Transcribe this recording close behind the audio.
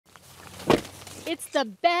It's the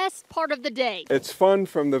best part of the day. It's fun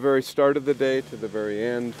from the very start of the day to the very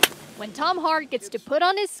end. When Tom Hart gets to put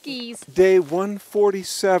on his skis. Day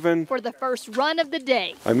 147. For the first run of the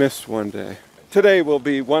day. I missed one day. Today will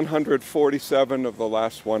be 147 of the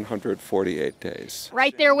last 148 days.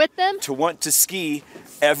 Right there with them. To want to ski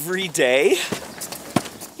every day.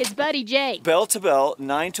 His buddy Jay. Bell to bell,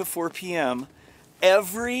 9 to 4 p.m.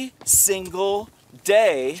 every single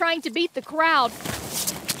day. Trying to beat the crowd.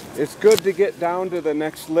 It's good to get down to the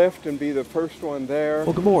next lift and be the first one there.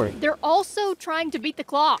 Well, good morning. They're also trying to beat the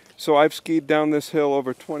clock. So I've skied down this hill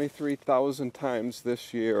over 23,000 times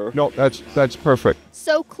this year. No, that's perfect.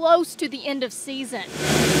 So close to the end of season.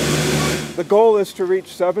 The goal is to reach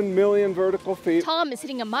 7 million vertical feet. Tom is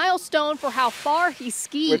hitting a milestone for how far he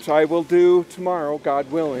skied. Which I will do tomorrow,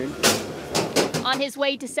 God willing. On his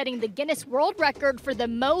way to setting the Guinness World Record for the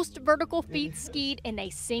most vertical feet skied in a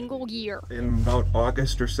single year. In about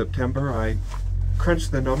August or September, I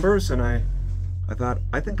crunched the numbers and I thought,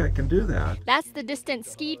 I think I can do that. That's the distance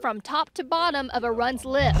skied from top to bottom of a run's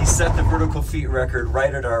lift. He set the vertical feet record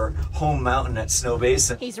right at our home mountain at Snow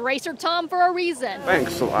Basin. He's Racer Tom for a reason.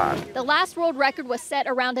 Thanks a lot. The last world record was set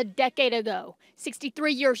around a decade ago.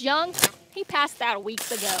 63 years young, he passed that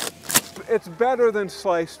weeks ago. It's better than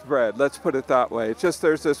sliced bread, let's put it that way. It's just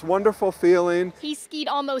there's this wonderful feeling. He skied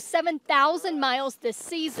almost 7,000 miles this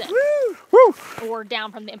season. Woo! Woo! Or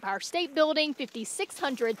down from the Empire State Building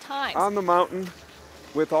 5,600 times. On the mountain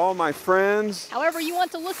with all my friends. However you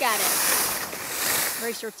want to look at it.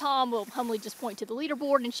 Racer Tom will humbly just point to the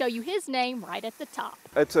leaderboard and show you his name right at the top.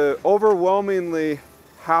 It's an overwhelmingly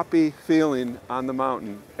happy feeling on the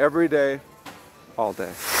mountain every day, all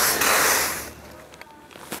day.